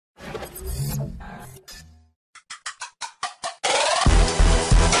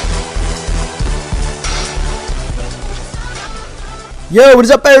Yo, what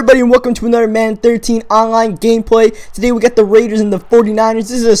is up everybody and welcome to another Madden 13 online gameplay. Today we got the Raiders and the 49ers.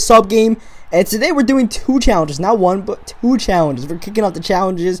 This is a sub game. And today we're doing two challenges, not one, but two challenges. We're kicking off the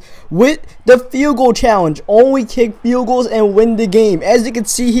challenges with the field goal challenge. Only kick field goals and win the game. As you can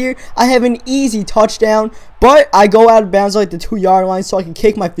see here, I have an easy touchdown, but I go out of bounds like the 2-yard line so I can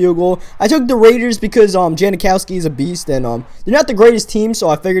kick my field goal. I took the Raiders because Janikowski is a beast and they're not the greatest team, so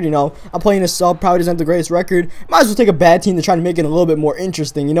I figured, I'm playing a sub, probably doesn't have the greatest record. Might as well take a bad team to try to make it a little bit more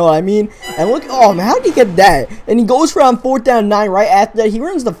interesting, you know what I mean? And look, oh man, how did he get that? And he goes for on 4th down 9 right after that. He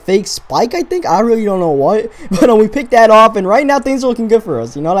runs the fake spike, I think. I really don't know what, but we picked that off, and right now things are looking good for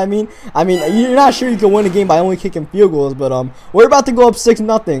us. You know what I mean? You're not sure you can win a game by only kicking field goals, but we're about to go up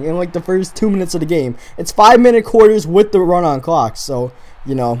 6-0 in like the first 2 minutes of the game. It's 5-minute quarters with the run on clock, so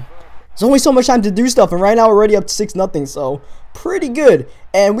there's only so much time to do stuff, and right now we're already up to 6-0, so pretty good.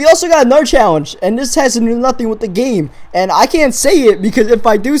 And we also got another challenge, and this has to do nothing with the game, and I can't say it because if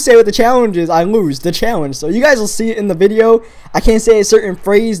I do say what the challenge is, I lose the challenge. So you guys will see it in the video. I can't say a certain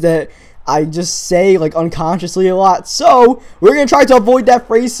phrase that I just say like unconsciously a lot, so we're gonna try to avoid that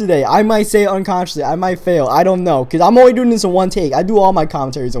phrase today. I might say it unconsciously, I might fail, I don't know, because I'm only doing this in one take. I do all my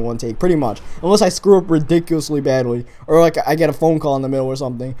commentaries in one take, pretty much, unless I screw up ridiculously badly, or like I get a phone call in the middle or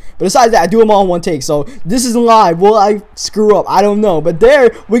something. But besides that, I do them all in one take, so this is live. Will I screw up? I don't know. But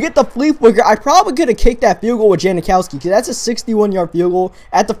there, we get the flea flicker. I probably could have kicked that field goal with Janikowski, because that's a 61-yard field goal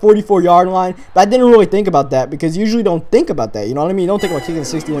at the 44-yard line, but I didn't really think about that, because you usually don't think about that, you know what I mean? You don't think about kicking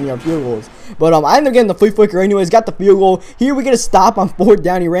 61-yard field goals. But I ended up getting the flea flicker anyways, got the field goal. Here we get a stop on 4th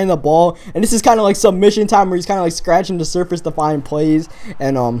down. He ran the ball, and this is kind of like submission time where he's kind of like scratching the surface to find plays.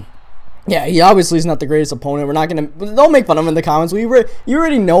 And yeah, he obviously is not the greatest opponent. We're not gonna, don't make fun of him in the comments. You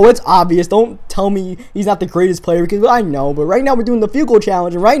already know, it's obvious. Don't tell me he's not the greatest player, because I know. But right now we're doing the field goal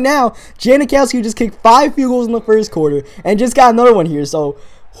challenge, and right now Janikowski just kicked 5 field goals in the first quarter and just got another one here. So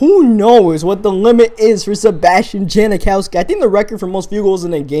who knows what the limit is for Sebastian Janikowski? I think the record for most field goals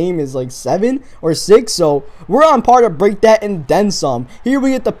in a game is like 7 or 6, so we're on par to break that and then some. Here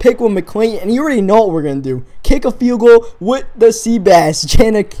we get the pick with McClain, and you already know what we're going to do. Kick a field goal with the Seabass,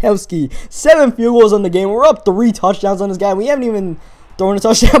 Janikowski. 7 field goals on the game. We're up 3 touchdowns on this guy. We haven't even throwing a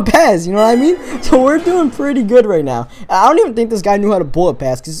touchdown pass, you know what I mean? So we're doing pretty good right now. I don't even think this guy knew how to bullet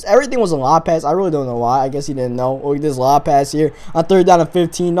pass, because everything was a lob pass. I really don't know why. I guess he didn't know. Look at this lob pass here on 3rd down and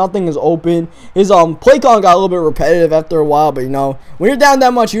 15. Nothing is open. His play calling got a little bit repetitive after a while, but when you're down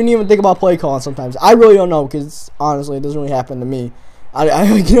that much, you don't even think about play calling sometimes. I really don't know, because honestly, it doesn't really happen to me. You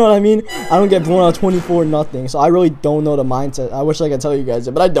know what I mean? I don't get blown out 24-0, so I really don't know the mindset. I wish I could tell you guys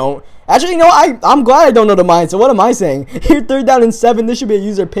it, but I don't. Actually, I'm glad I don't know the mindset. What am I saying? Here, 3rd down and 7. This should be a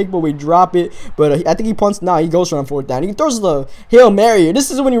user pick, but we drop it. But I think he punts. Nah, he goes for on 4th down. He throws the Hail Mary. This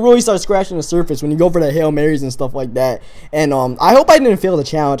is when you really start scratching the surface, when you go for the Hail Marys and stuff like that. And I hope I didn't fail the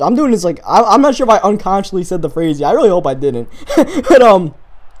challenge. I'm doing this like, I'm not sure if I unconsciously said the phrase. Yeah, I really hope I didn't. But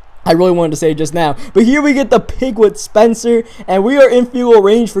I really wanted to say it just now. But here we get the pick with Spencer, and we are in field goal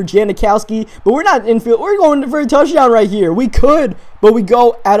range for Janikowski, but we're not in field. We're going for a touchdown right here. We could, but we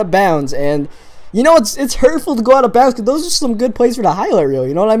go out of bounds. And it's hurtful to go out of bounds, because those are some good plays for the highlight reel,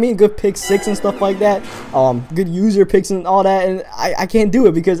 you know what I mean? Good pick 6 and stuff like that. Good user picks and all that, and I can't do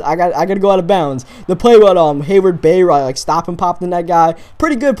it because I got to go out of bounds. The play with Hayward Bay, where I like stop and popped in that guy,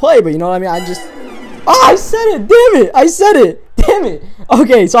 pretty good play, but you know what I mean? I said it! Damn it! I said it! Damn it!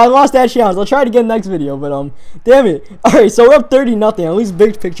 Okay, so I lost that challenge. I'll try it again next video, but damn it. Alright, so we're up 30-0. At least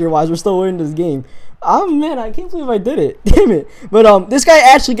big picture wise, we're still winning this game. Oh man, I can't believe I did it. Damn it. But this guy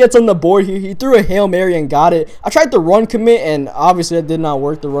actually gets on the board here. He threw a Hail Mary and got it. I tried the run commit, and obviously that did not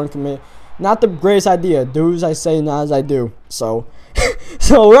work, the run commit. Not the greatest idea. Do as I say, not as I do. So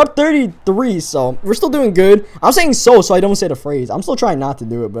so we're up 33, so we're still doing good. I'm saying so I don't say the phrase. I'm still trying not to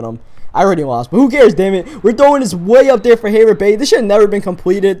do it, but I already lost, but who cares, damn it. We're throwing this way up there for Hayward Bay. This should have never been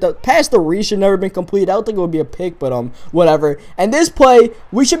completed. The pass to Reese should never been completed. I don't think it would be a pick, but whatever. And this play,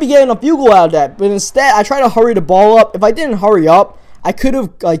 we should be getting a field goal out of that, but instead I try to hurry the ball up. If I didn't hurry up, I could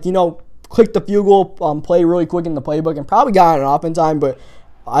have clicked the field goal play really quick in the playbook and probably gotten it off in time, but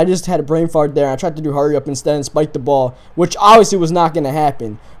I just had a brain fart there. I tried to do hurry up instead and spike the ball, which obviously was not going to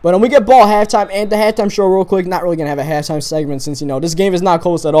happen. But we get ball halftime, and the halftime show real quick. Not really going to have a halftime segment since, this game is not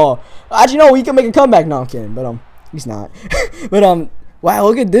close at all. Actually, no, we can make a comeback. No, I'm kidding, but he's not. But wow,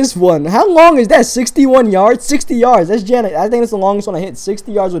 look at this one. How long is that? 61 yards? 60 yards. That's Janik. I think that's the longest one I hit.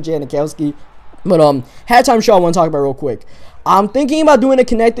 60 yards with Janikowski. But halftime show I want to talk about real quick. I'm thinking about doing a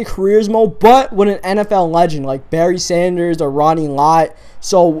connected careers mode, but with an NFL legend like Barry Sanders or Ronnie Lott.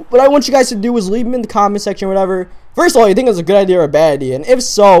 So what I want you guys to do is leave them in the comment section or whatever. First of all, you think it's a good idea or a bad idea, and if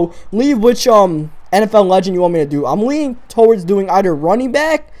so, leave which NFL legend you want me to do? I'm leaning towards doing either running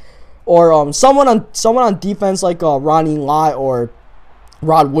back or someone on defense like Ronnie Lott or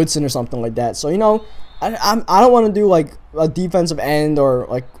Rod Woodson or something like that. So you know, I don't want to do like a defensive end or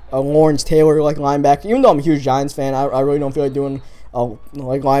like a Lawrence Taylor like linebacker. Even though I'm a huge Giants fan, I really don't feel like doing a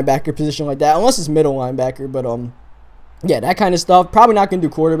like linebacker position like that unless it's middle linebacker. But yeah, that kind of stuff. Probably not gonna do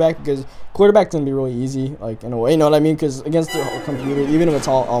quarterback because quarterback's gonna be really easy, like in a way, you know what I mean? Because against the computer, even if it's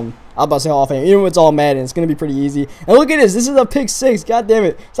all I'm about to say Hall of Fame, even if it's all Madden, it's gonna be pretty easy. And look at this. This is a pick 6. God damn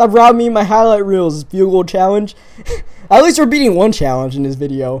it! Stop robbing me my highlight reels. Field goal challenge. At least we're beating one challenge in this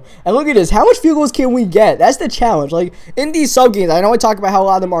video. And look at this. How much field goals can we get? That's the challenge. Like in these sub games, I know I talk about how a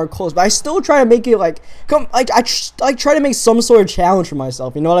lot of them are close, but I still try to make it like I try to make some sort of challenge for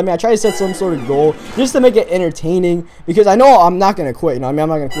myself. You know what I mean? I try to set some sort of goal just to make it entertaining because I know I'm not gonna quit. You know what I mean?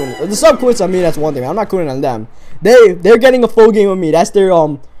 I'm not gonna quit. The sub quits on me. That's one thing. I'm not quitting on them. They're getting a full game with me. That's their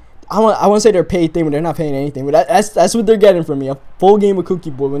I want to say their paid thing, but they're not paying anything. But that's what they're getting from me, a full game of Cookie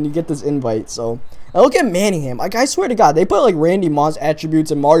Boy when you get this invite. So now look at Manningham. Like I swear to God, they put like Randy Moss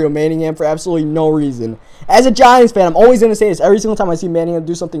attributes and Mario Manningham for absolutely no reason. As a Giants fan, I'm always gonna say this every single time I see Manningham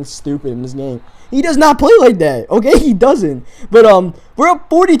do something stupid in this game. He does not play like that. Okay, he doesn't. But we're up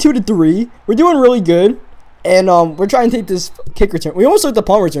 42-3. We're doing really good. And we're trying to take this kick return. We almost took the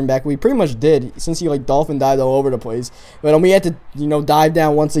punt return back. We pretty much did since he like dolphin dived all over the place. But we had to, you know, dive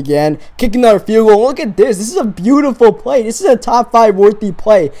down once again, kick another field goal. Look at this. This is a beautiful play. This is a top 5 worthy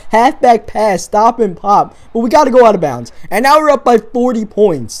play. Halfback pass, stop and pop. But we got to go out of bounds. And now we're up by 40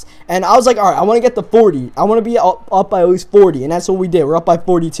 points. And I was like, all right, I want to get to 40. I want to be up by at least 40. And that's what we did. We're up by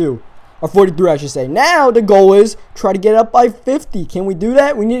 42. Or 43, I should say. Now, the goal is try to get up by 50. Can we do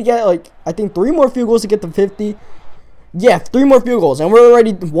that? We need to get, like, I think 3 more field goals to get to 50. Yeah, 3 more field goals. And we're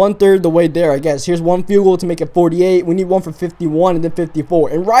already 1/3 the way there, I guess. Here's 1 field goal to make it 48. We need 1 for 51 and then 54.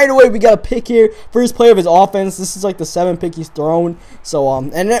 And right away, we got a pick here. First play of his offense. This is, like, the 7th pick he's thrown. So,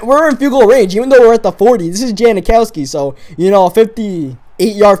 and we're in field goal range. Even though we're at the 40, this is Janikowski. So, you know, a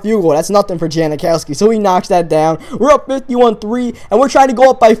 58-yard field goal. That's nothing for Janikowski. So he knocks that down. We're up 51-3, and we're trying to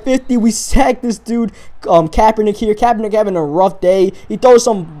go up by 50. We sack this dude, Kaepernick here. Kaepernick having a rough day. He throws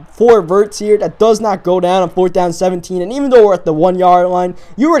some 4 verts here that does not go down on 4th down 17. And even though we're at the 1-yard line,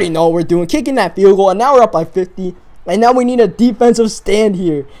 you already know what we're doing. Kicking that field goal, and now we're up by 50. And now we need a defensive stand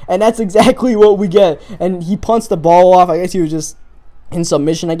here. And that's exactly what we get. And he punts the ball off. I guess he was just in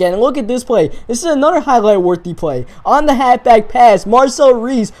submission again. And look at this play. This is another highlight worthy play. On the halfback pass, Marcel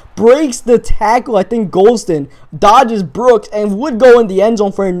Reese breaks the tackle. I think Golston dodges Brooks and would go in the end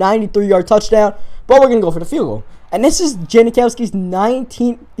zone for a 93-yard touchdown. But we're going to go for the field goal. And this is Janikowski's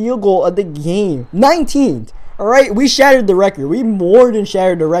 19th field goal of the game. 19th. Alright, we shattered the record. We more than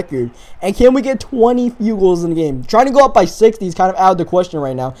shattered the record. And can we get 20 field goals in the game? Trying to go up by 60 is kind of out of the question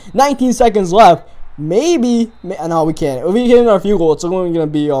right now. 19 seconds left. Maybe, no, we can't. If we get another field goal, it's only gonna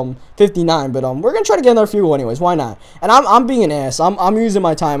be 59. But we're gonna try to get another field goal anyways. Why not? And I'm being an ass. I'm using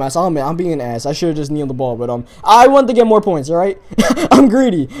my timeouts. I'll admit, I'm being an ass. I should have just kneeled the ball. But I want to get more points. All right, I'm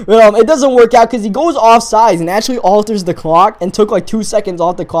greedy. But it doesn't work out because he goes offsides and actually alters the clock and took like 2 seconds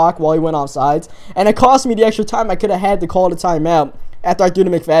off the clock while he went offsides. And it cost me the extra time I could have had to call the timeout after I threw the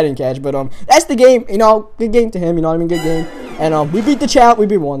McFadden catch. But that's the game. You know, good game to him. You know what I mean? Good game. And we beat the challenge. We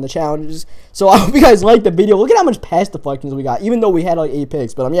beat one of the challenges. So I hope you guys liked the video. Look at how much pass deflections we got, even though we had like 8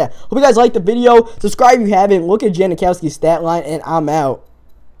 picks. But yeah, hope you guys liked the video. Subscribe if you haven't. Look at Janikowski's stat line, and I'm out.